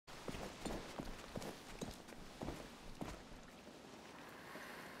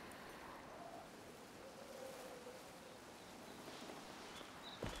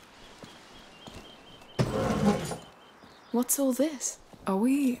What's all this? Are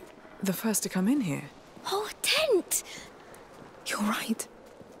we the first to come in here? Oh, a tent! You're right.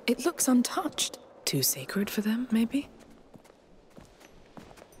 It looks untouched. Too sacred for them, maybe?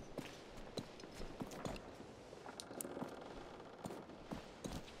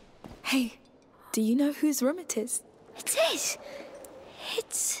 Hey, do you know whose room it is? It is.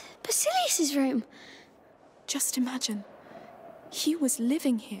 It's Basilius's room. Just imagine. He was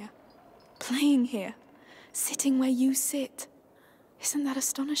living here, playing here, sitting where you sit. Isn't that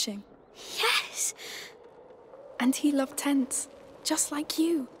astonishing? Yes. And he loved tents, just like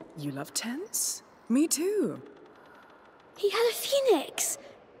you. You love tents? Me too. He had a phoenix.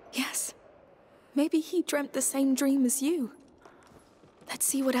 Yes. Maybe he dreamt the same dream as you. Let's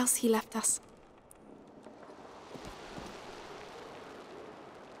see what else he left us.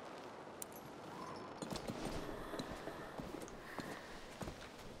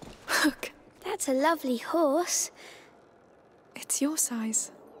 Look. That's a lovely horse. It's your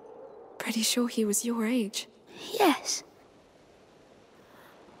size. Pretty sure he was your age. Yes.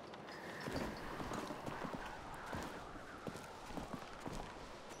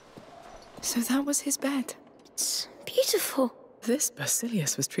 So that was his bed. It's beautiful. This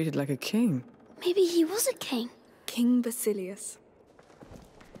Basilius was treated like a king. Maybe he was a king. King Basilius.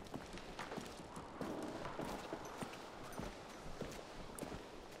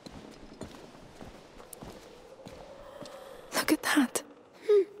 Look at that.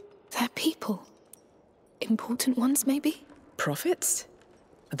 They're people. Important ones, maybe? Prophets?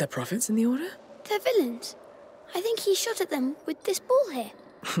 Are there prophets in the Order? They're villains. I think he shot at them with this ball here.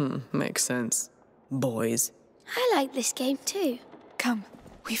 Makes sense. Boys. I like this game too. Come,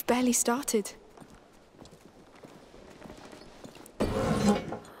 we've barely started. Wow.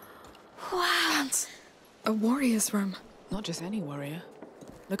 That's a warrior's room. Not just any warrior.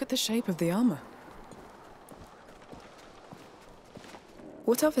 Look at the shape of the armor.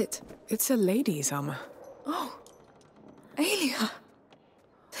 What of it? It's a lady's armor. Oh, Aelia.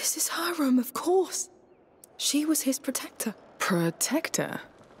 This is her room, of course. She was his protector. Protector?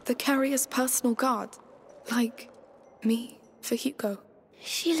 The carrier's personal guard. Like me for Hugo.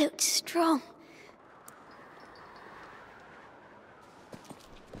 She looked strong.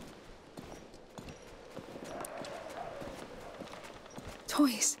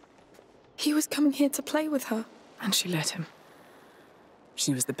 Toys. He was coming here to play with her. And she let him.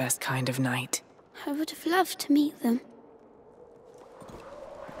 She was the best kind of knight. I would have loved to meet them.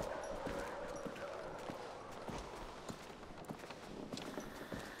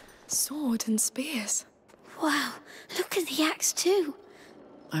 Sword and spears. Wow, look at the axe too.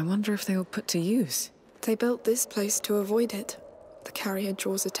 I wonder if they were put to use. They built this place to avoid it. The carrier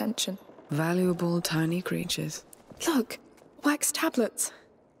draws attention. Valuable tiny creatures. Look, wax tablets.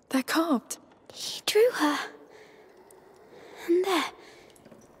 They're carved. He drew her. And there,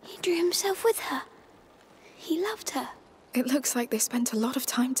 he drew himself with her. He loved her. It looks like they spent a lot of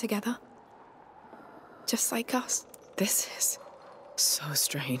time together. Just like us. This is so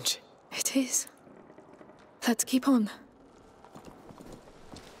strange. It is. Let's keep on.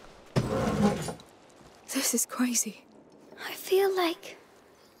 This is crazy. I feel like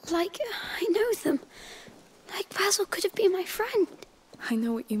I know them. Like Basil could have been my friend. I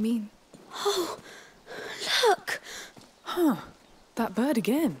know what you mean. Oh, look. Huh. That bird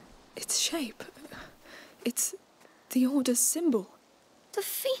again. Its shape. It's the Order's symbol. The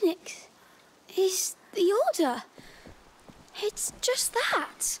phoenix is the Order. It's just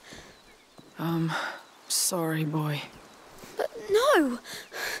that. Sorry, boy. But no.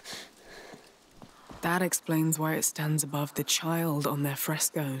 That explains why it stands above the child on their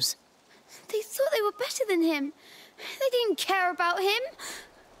frescoes. They thought they were better than him. They didn't care about him.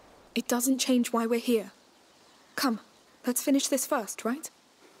 It doesn't change why we're here. Come, let's finish this first, right?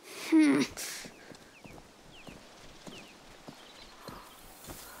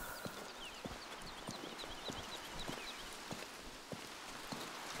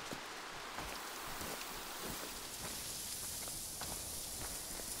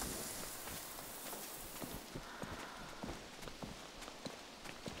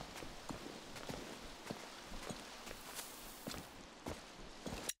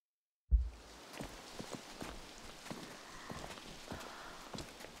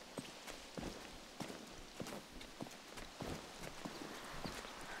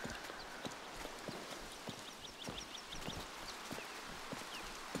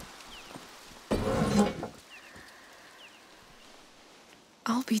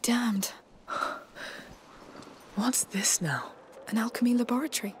 I'll be damned. What's this now? An alchemy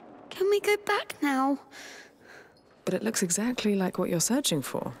laboratory. Can we go back now? But it looks exactly like what you're searching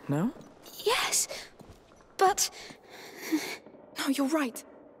for, no? Yes, but you're right.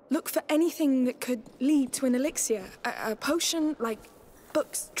 Look for anything that could lead to an elixir. A potion, like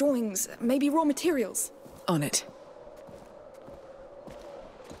books, drawings, maybe raw materials. On it.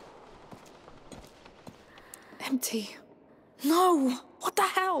 Empty. No! What the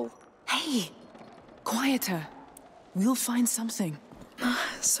hell? Hey! Quieter. We'll find something.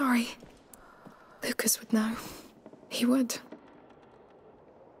 Sorry. Lucas would know. He would.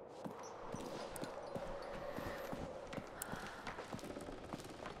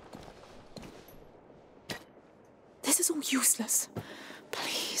 This is all useless.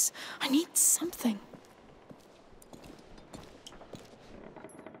 Please, I need something.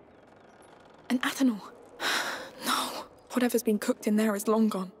 An ethanol. No. Whatever's been cooked in there is long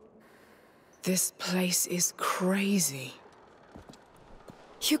gone. This place is crazy.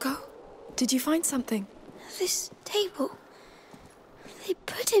 Hugo, did you find something? This table. They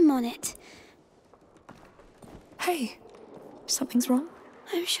put him on it. Hey, something's wrong?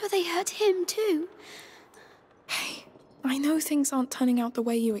 I'm sure they hurt him too. Hey, I know things aren't turning out the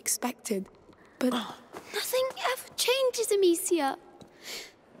way you expected, but... Nothing ever changes, Amicia.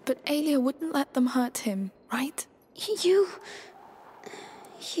 But Alia wouldn't let them hurt him, right? You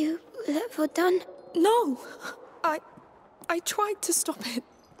let Vaudin... No! I tried to stop it,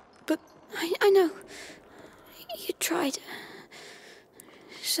 but... I know. You tried.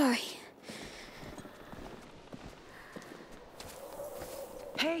 Sorry.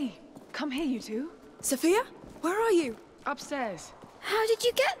 Hey, come here, you two. Sophia? Where are you? Upstairs. How did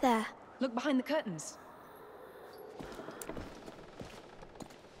you get there? Look behind the curtains.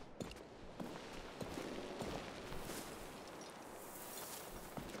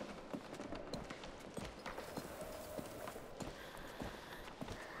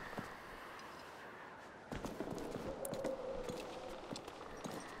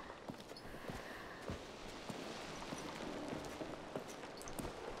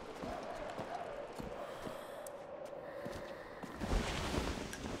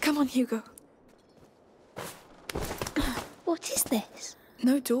 Come on, Hugo. What is this?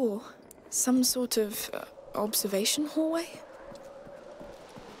 No door. Some sort of observation hallway?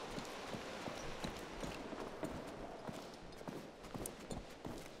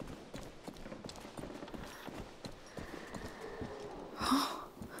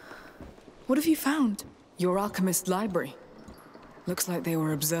 What have you found? Your alchemist library. Looks like they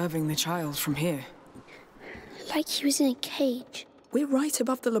were observing the child from here. Like he was in a cage. We're right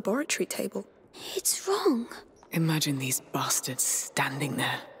above the laboratory table. It's wrong. Imagine these bastards standing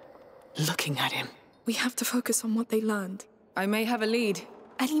there, looking at him. We have to focus on what they learned. I may have a lead.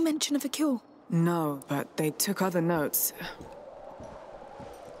 Any mention of a cure? No, but they took other notes.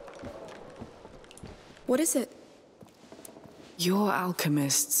 What is it? Your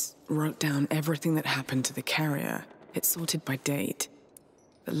alchemists wrote down everything that happened to the carrier. It's sorted by date.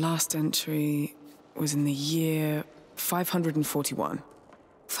 The last entry was in the year 541.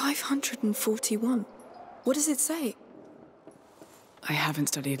 541? What does it say? I haven't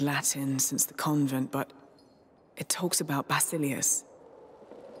studied Latin since the convent, but it talks about Basilius.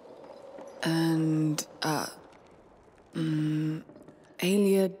 And,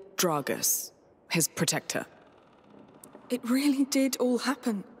 Alia Dragus, his protector. It really did all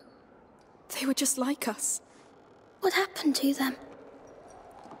happen. They were just like us. What happened to them?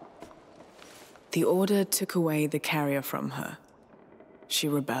 The Order took away the carrier from her. She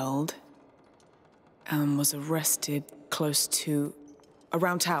rebelled and was arrested close to a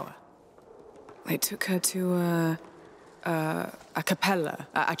round tower. They took her to a capella,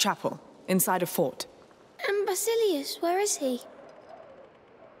 a chapel, inside a fort. And Basilius, where is he?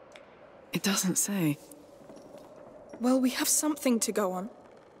 It doesn't say. Well, we have something to go on.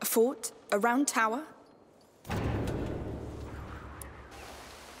 A fort, a round tower.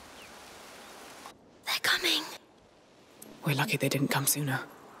 They're coming. We're lucky they didn't come sooner.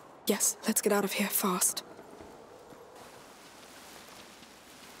 Yes, let's get out of here fast.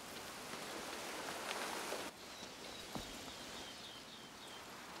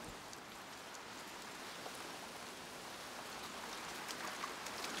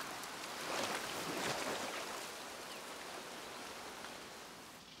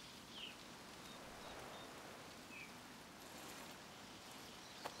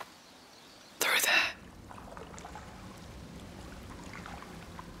 Through there.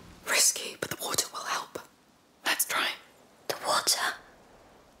 Risky, but the water will help.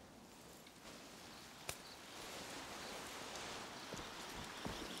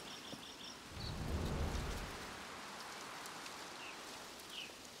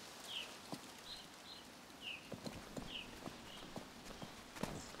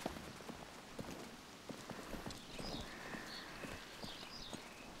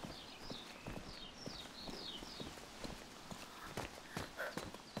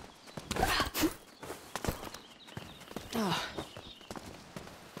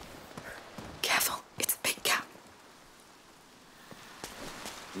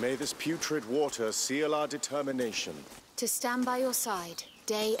 May this putrid water seal our determination. To stand by your side,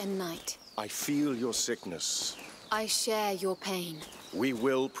 day and night. I feel your sickness. I share your pain. We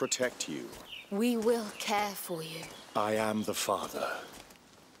will protect you. We will care for you. I am the father.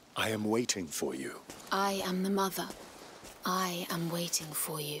 I am waiting for you. I am the mother. I am waiting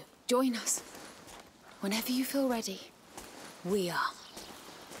for you. Join us. Whenever you feel ready, we are.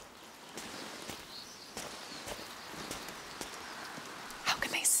 How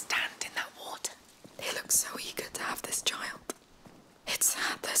can they stand in that water? They look so eager to have this child. It's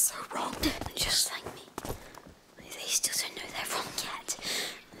sad they're so wrong. Just like me. They still don't know they're wrong yet.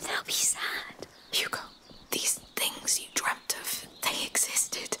 They'll be sad. Hugo, these things you dreamt of, they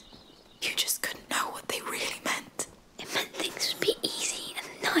existed. You just couldn't know what they really meant. It meant things would be easy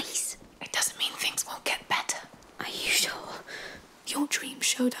and nice. It doesn't mean things won't get better. Are you sure? Your dream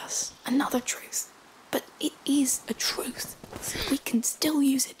showed us another truth. But it is a truth. We can still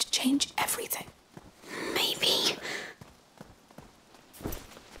use it to change everything. Maybe.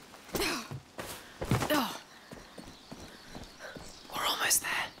 Oh. We're almost there.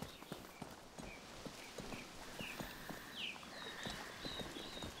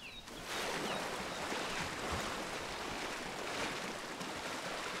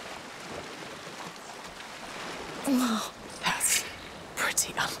 Oh, that's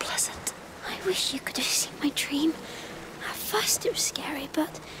pretty unpleasant. I wish you could have seen my dream. At first it was scary,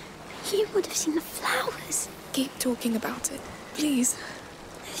 but you would have seen the flowers. Keep talking about it, please.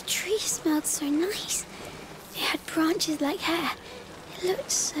 The tree smelled so nice. It had branches like hair. It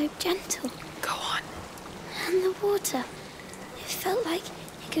looked so gentle. Go on. And the water. It felt like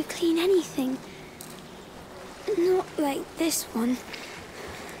it could clean anything. Not like this one.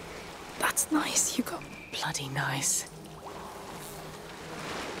 That's nice, Hugo. Bloody nice.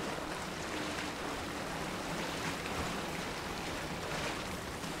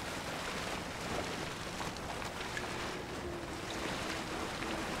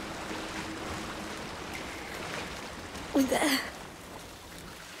 We're there.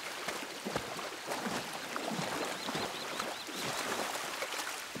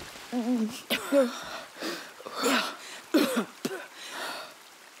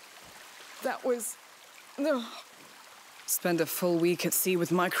 That was... Spend a full week at sea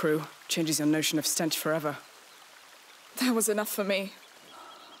with my crew. Changes your notion of stench forever. That was enough for me.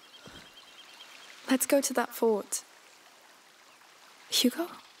 Let's go to that fort. Hugo?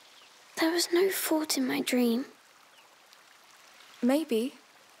 There was no fort in my dream. Maybe,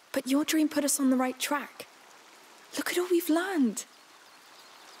 but your dream put us on the right track. Look at all we've learned.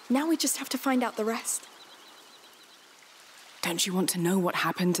 Now we just have to find out the rest. Don't you want to know what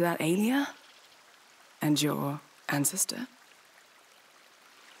happened to that Alia? And your ancestor?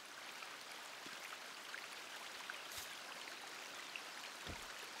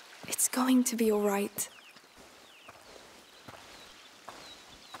 It's going to be all right.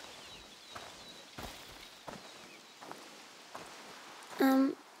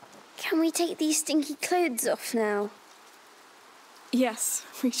 Can we take these stinky clothes off now? Yes,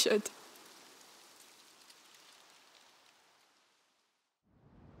 we should.